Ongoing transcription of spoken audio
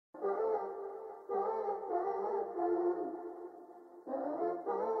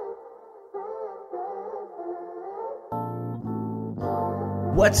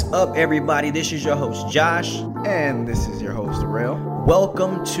What's up, everybody? This is your host, Josh. And this is your host, Rail.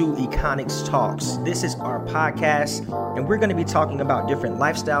 Welcome to Econics Talks. This is our podcast, and we're going to be talking about different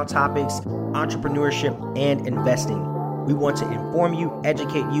lifestyle topics, entrepreneurship, and investing. We want to inform you,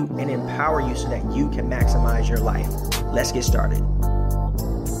 educate you, and empower you so that you can maximize your life. Let's get started.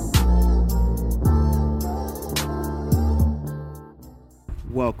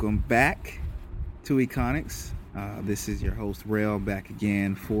 Welcome back to Econics. This is your host, Rail, back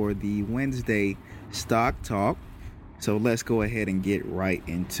again for the Wednesday Stock Talk. So let's go ahead and get right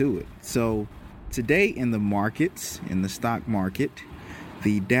into it. So today in the markets, in the stock market,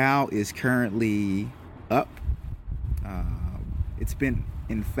 the Dow is currently up. It's been,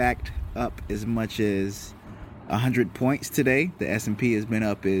 in fact, up as much as 100 points today. The S&P has been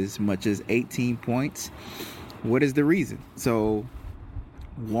up as much as 18 points. What is the reason? So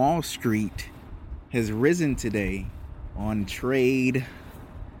Wall Street has risen today on trade,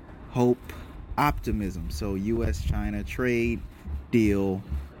 hope, optimism. So U.S.-China trade deal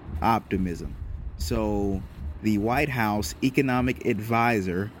optimism. So the White House economic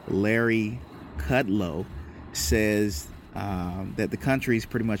advisor, Larry Kudlow, says that the countries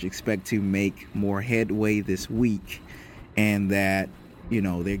pretty much expect to make more headway this week, and that, you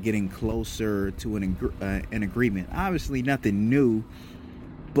know, they're getting closer to an agreement. Obviously nothing new.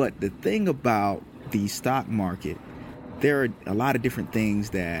 But the thing about the stock market, there are a lot of different things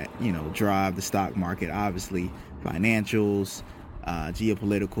that, you know, drive the stock market. Obviously, financials,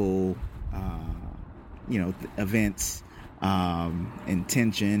 geopolitical, events, and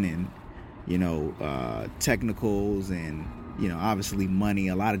tension, and, technicals, and, obviously money.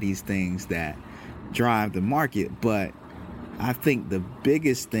 A lot of these things that drive the market. But I think the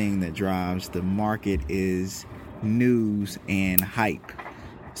biggest thing that drives the market is news and hype.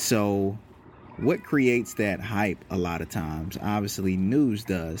 So what creates that hype a lot of times? Obviously, news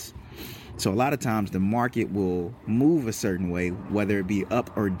does. So a lot of times the market will move a certain way, whether it be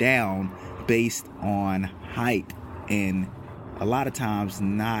up or down, based on hype, and a lot of times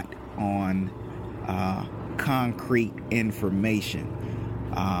not on concrete information.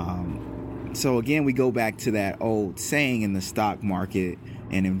 So again, we go back to that old saying in the stock market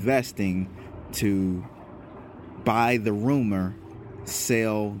and investing to buy the rumor,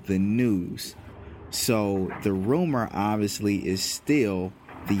 sell the news. So the rumor obviously is still,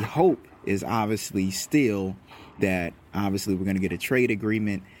 the hope is obviously still that obviously we're going to get a trade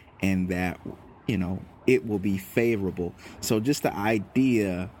agreement and that, it will be favorable. So just the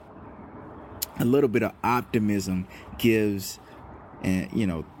idea, a little bit of optimism gives,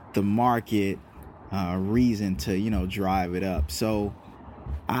 the market reason to, drive it up. So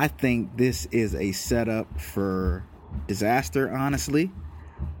I think this is a setup for disaster, honestly,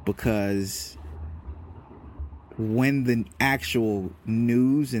 because when the actual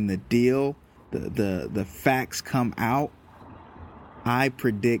news and the deal, the facts come out, I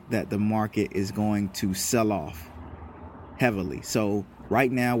predict that the market is going to sell off heavily. So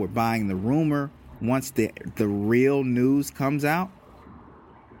right now we're buying the rumor. Once the real news comes out,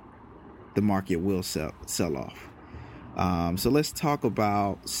 the market will sell off. So let's talk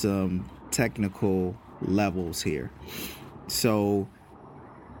about some technical levels here. So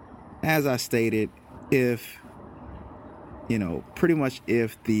as I stated, if the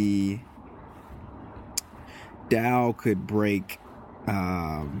Dow could break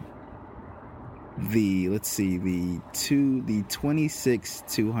the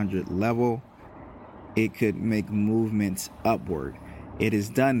 26,200 level, it could make movements upward. It has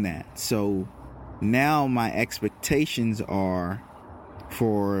done that. So now my expectations are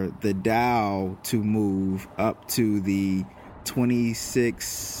for the Dow to move up to the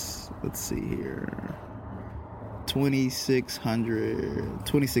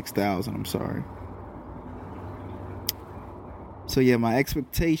 26,000, I'm sorry. So yeah, my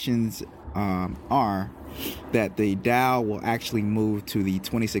expectations are that the Dow will actually move to the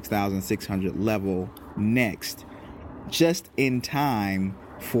 26,600 level next, just in time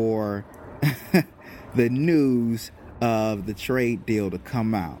for the news of the trade deal to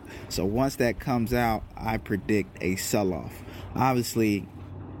come out. So once that comes out, I predict a sell-off. Obviously,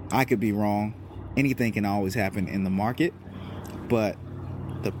 I could be wrong. Anything can always happen in the market, but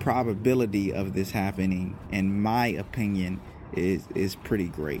the probability of this happening, in my opinion, is pretty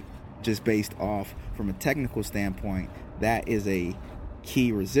great. Just based off from a technical standpoint, that is a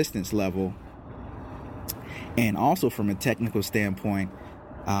key resistance level. And also from a technical standpoint,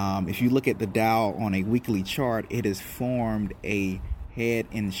 if you look at the Dow on a weekly chart, it has formed a head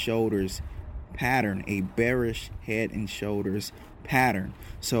and shoulders pattern, a bearish head and shoulders pattern.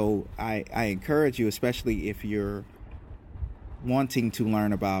 So I encourage you, especially if you're wanting to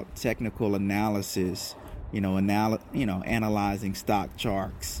learn about technical analysis, analyzing stock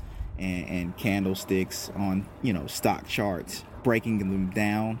charts and candlesticks on, stock charts, breaking them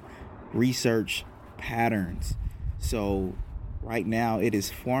down, research patterns. So right now it is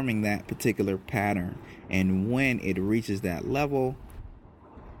forming that particular pattern. And when it reaches that level,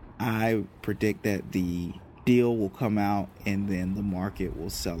 I predict that the deal will come out and then the market will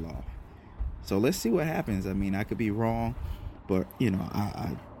sell off. So let's see what happens. I mean, I could be wrong, but,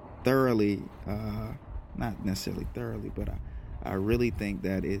 I thoroughly, not necessarily thoroughly, but I really think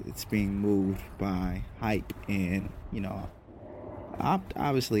that it's being moved by hype and,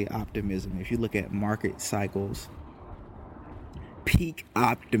 obviously optimism. If you look at market cycles, peak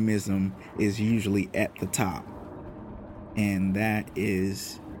optimism is usually at the top. And that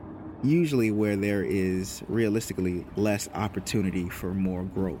is usually where there is realistically less opportunity for more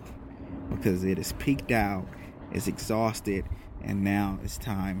growth, because it is peaked out, it's exhausted, and now it's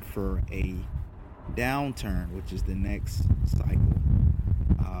time for a downturn, which is the next cycle.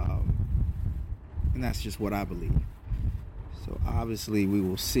 And that's just what I believe. So obviously we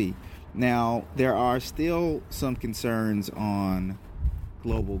will see. Now, there are still some concerns on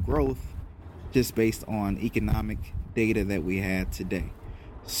global growth just based on economic data that we had today.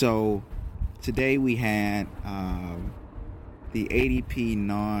 So today we had the ADP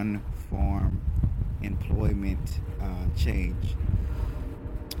non-farm employment change.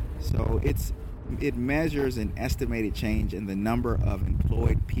 So it measures an estimated change in the number of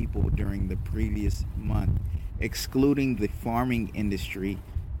employed people during the previous month, excluding the farming industry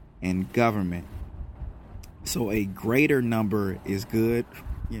and government. So a greater number is good,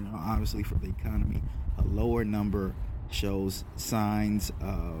 obviously for the economy. A lower number shows signs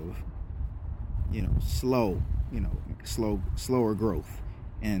of, slower growth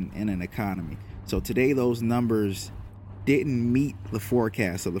in an economy. So today those numbers didn't meet the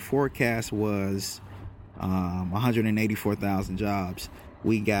forecast. So the forecast was 184,000 jobs.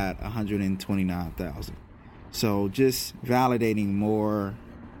 We got 129,000. So just validating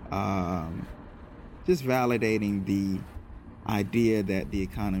the idea that the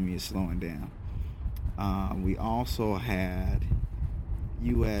economy is slowing down. We also had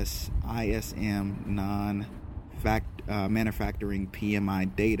U.S. ISM manufacturing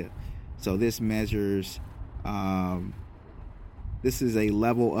PMI data. So this measures, this is a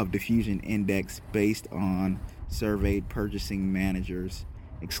level of diffusion index based on surveyed purchasing managers,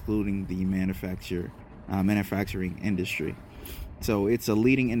 excluding the manufacturing industry. So it's a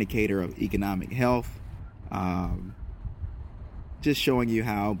leading indicator of economic health, just showing you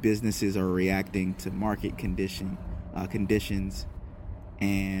how businesses are reacting to market conditions,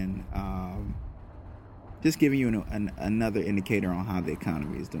 and just giving you another indicator on how the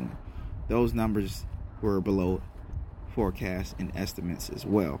economy is doing. Those numbers were below forecasts and estimates as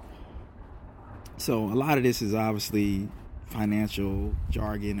well. So a lot of this is obviously financial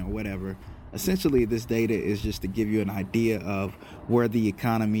jargon or whatever. Essentially, this data is just to give you an idea of where the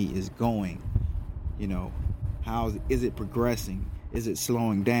economy is going. How is it progressing? Is it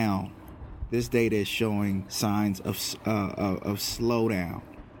slowing down? This data is showing signs of slowdown,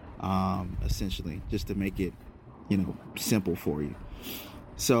 essentially, just to make it, simple for you.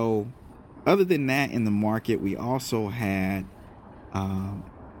 So, other than that, in the market, we also had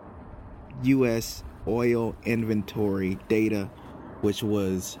U.S. oil inventory data, which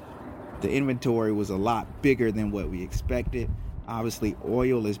was, the inventory was a lot bigger than what we expected. Obviously,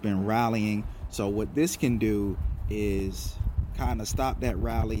 oil has been rallying. So what this can do is kind of stop that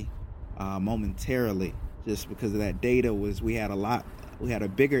rally momentarily, just because of that data we had a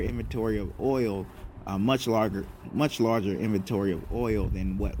bigger inventory of oil, much larger inventory of oil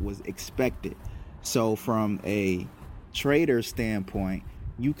than what was expected. So from a trader standpoint,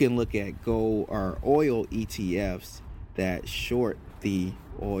 you can look at gold or oil ETFs that short the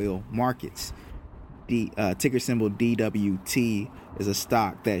oil markets. The ticker symbol DWT is a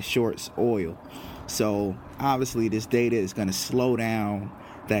stock that shorts oil. So obviously this data is going to slow down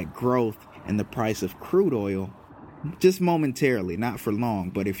that growth in the price of crude oil just momentarily, not for long.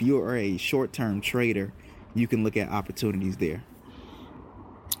 But if you are a short-term trader, you can look at opportunities there.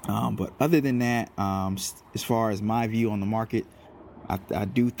 But other than that, as far as my view on the market, I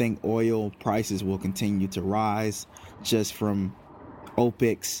do think oil prices will continue to rise just from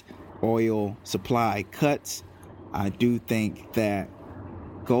OPEC's oil supply cuts. I do think that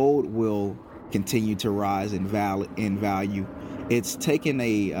gold will continue to rise in value. It's taken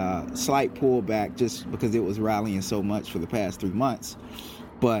a slight pullback just because it was rallying so much for the past 3 months.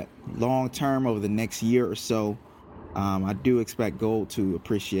 But long term, over the next year or so, I do expect gold to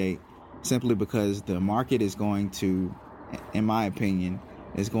appreciate, simply because the market is going to in my opinion,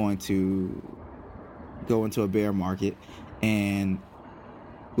 is going to go into a bear market. And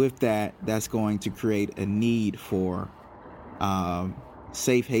with that, that's going to create a need for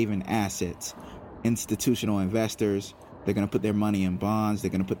safe haven assets. Institutional investors, they're going to put their money in bonds.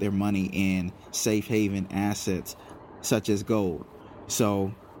 They're going to put their money in safe haven assets such as gold.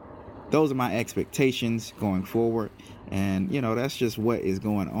 So those are my expectations going forward. And, that's just what is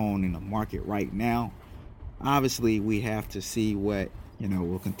going on in the market right now. Obviously, we have to see what,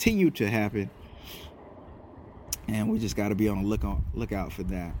 will continue to happen. And we just got to be on the lookout for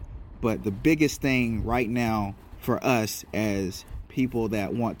that. But the biggest thing right now for us as people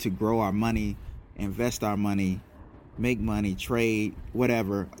that want to grow our money, invest our money, make money, trade,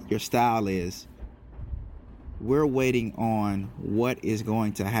 whatever your style is, we're waiting on what is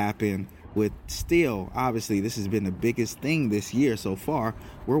going to happen with steel. Obviously, this has been the biggest thing this year so far.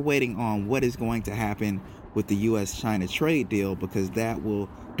 We're waiting on what is going to happen with the U.S.-China trade deal, because that will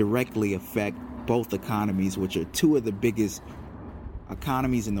directly affect both economies, which are two of the biggest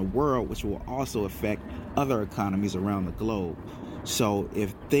economies in the world, which will also affect other economies around the globe. So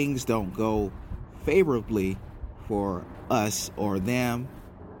if things don't go favorably for us or them,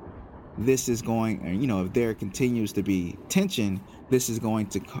 this is going, if there continues to be tension, this is going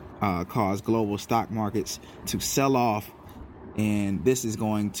to cause global stock markets to sell off, and this is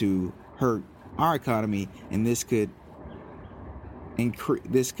going to hurt our economy, and this could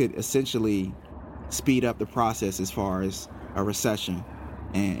essentially speed up the process as far as a recession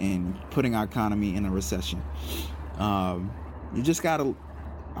and putting our economy in a recession. You just gotta,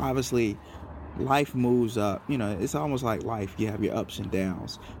 obviously, life moves up. It's almost like life. You have your ups and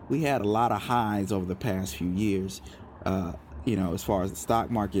downs. We had a lot of highs over the past few years. As far as the stock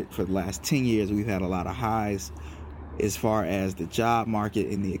market, for the last 10 years, we've had a lot of highs. As far as the job market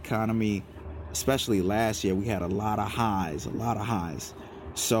and the economy, especially last year, we had a lot of highs.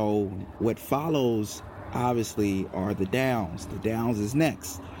 So what follows, obviously, are the downs. The downs is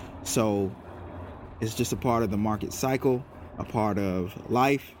next. So it's just a part of the market cycle, a part of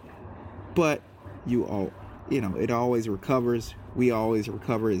life. But it always recovers. We always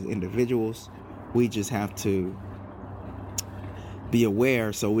recover as individuals. We just have to be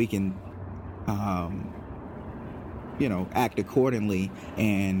aware so we can, act accordingly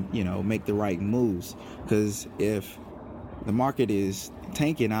and, make the right moves. Because if the market is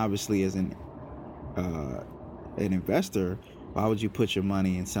tanking, obviously, as an investor, why would you put your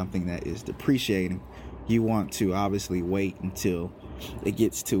money in something that is depreciating? You want to obviously wait until it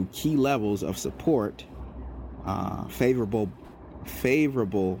gets to key levels of support, favorable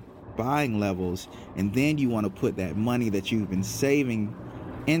buying levels, and then you want to put that money that you've been saving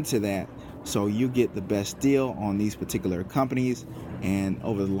into that, so you get the best deal on these particular companies, and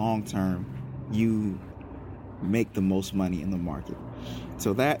over the long term you make the most money in the market.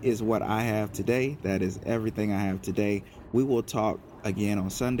 So that is what I have today. That is everything I have today. We will talk again on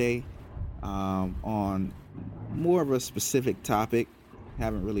Sunday on more of a specific topic.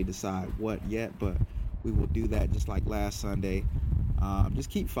 Haven't really decided what yet, but we will do that just like last Sunday. Just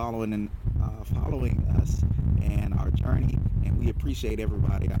keep following us and our journey, and we appreciate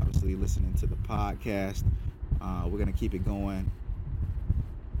everybody obviously listening to the podcast. We're going to keep it going.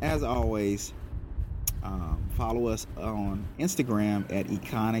 As always, follow us on Instagram at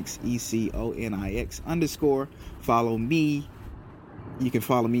Econix, ECONIX_. Follow me. You can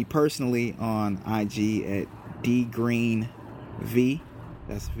follow me personally on IG at DGreenV.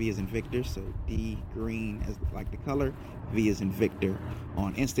 That's V as in Victor, so D Green as like the color, V as in Victor.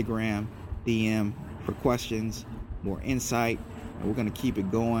 On Instagram, DM for questions, more insight, and we're going to keep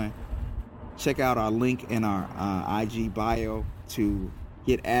it going. Check out our link in our IG bio to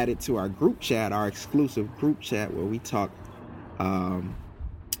get added to our group chat, our exclusive group chat, where we talk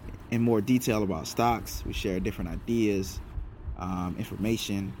in more detail about stocks. We share different ideas,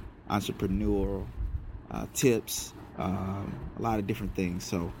 information, entrepreneurial tips, a lot of different things.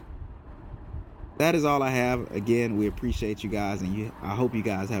 So that is all I have. Again, we appreciate you guys, and I hope you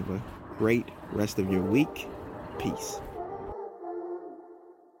guys have a great rest of your week. Peace.